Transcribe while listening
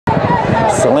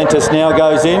Salentis now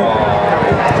goes in.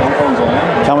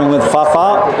 Coming with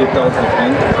Fafa.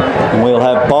 And we'll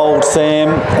have Bold Sam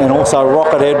and also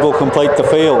Rocket Head will complete the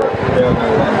field.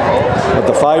 But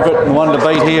the favourite and one to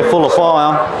beat here, Full of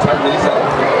Fire.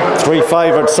 3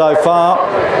 favourites so far.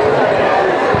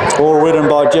 All ridden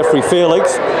by Jeffrey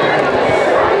Felix.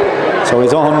 So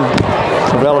he's on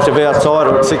a relative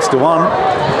outsider at 6 to 1.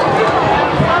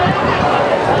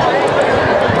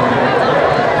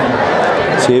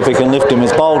 See if he can lift him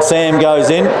as Bold Sam goes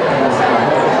in.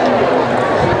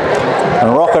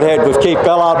 And Rocket Head with Keith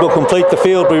Ballard will complete the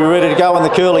field. Be ready to go in the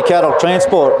Curly Cattle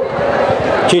Transport.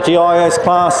 GTIS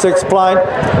Class 6 plate.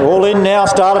 All in now.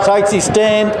 Starter takes his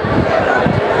stand.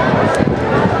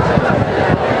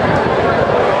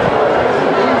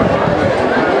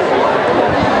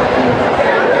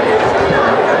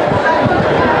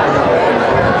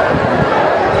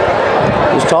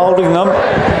 Just holding them.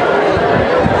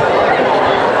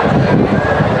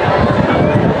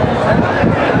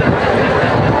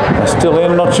 Still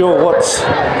in, not sure what's...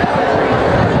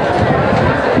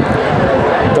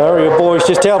 Barrier boys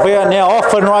just help out now,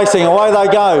 off and racing, away they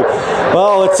go.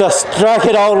 Well, it's a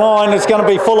ragged old line. It's going to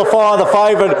be Full of Fire, the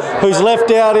favourite, who's left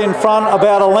out in front,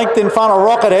 about a length in front of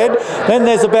Rocket Head. Then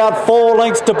there's about 4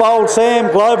 lengths to Bold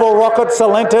Sam, Global Rocket,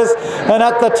 Salentis, and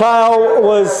at the tail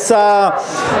was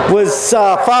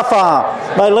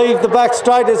Fafa. They leave the back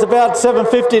straight. There's about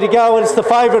 750 to go, and it's the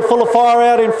favourite Full of Fire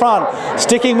out in front.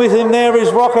 Sticking with him there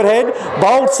is Rocket Head.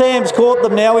 Bold Sam's caught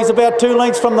them now. He's about 2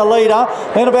 lengths from the leader.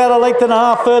 Then about a length and a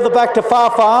half further back to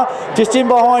Fafa. Just in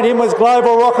behind him was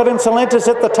Global Rocket and Salentis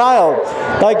at the tail.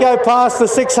 They go past the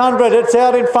 600. It's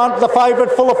out in front, the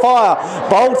favourite Full of Fire.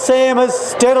 Bold Sam has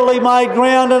steadily made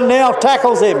ground and now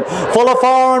tackles him. Full of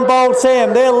Fire and Bold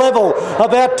Sam, they're level.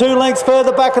 About 2 lengths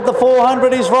further back at the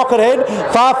 400 is Rocket Head.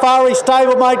 Far his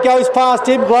stablemate goes past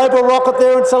him. Global Rocket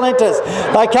there and Salentis.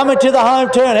 They come into the home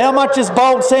turn. How much has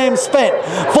Bold Sam spent?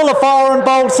 Full of Fire and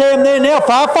Bold Sam there now.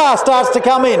 Far starts to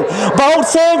come in. Bold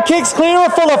Sam kicks clear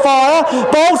of Full of Fire.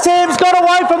 Bold Sam's got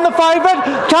away from the favourite.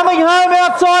 Coming home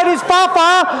outside is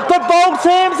Fafa, but Bold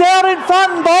Sam's out in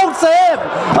front, and Bold Sam.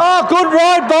 Oh, good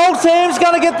ride. Bold Sam's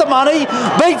going to get the money.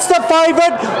 Beats the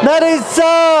favourite. That is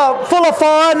Full of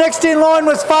Fire. Next in line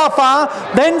was Fafa.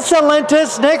 Then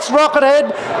Salentis. Next Rocket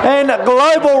Head and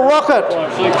Global Rocket.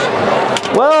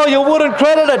 Well, you wouldn't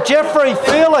credit it. Jeffrey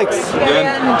Felix.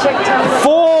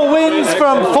 4 wins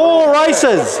from 4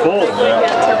 races.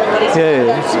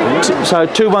 Yeah. So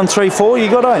 2, 1, 3, 4. You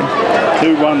got 8.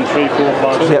 2, 1, 3, 4,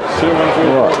 5. Yep. 2, 1,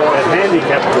 3, 4.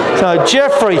 Handicap. So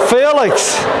Jeffrey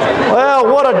Felix. Well,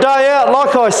 what a day out.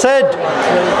 Like I said,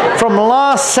 from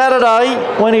last Saturday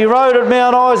when he rode at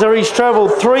Mount Isa, he's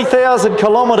travelled 3,000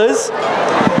 kilometres.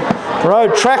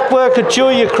 Rode track work at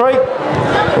Julia Creek.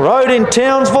 Rode in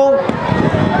Townsville.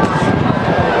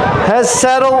 Has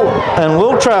saddle and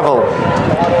will travel.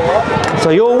 So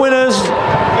your winners,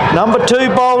 number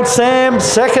 2 Bold Sam,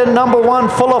 second number 1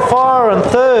 Full of Fire, and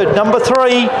third number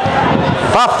 3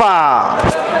 Fafa.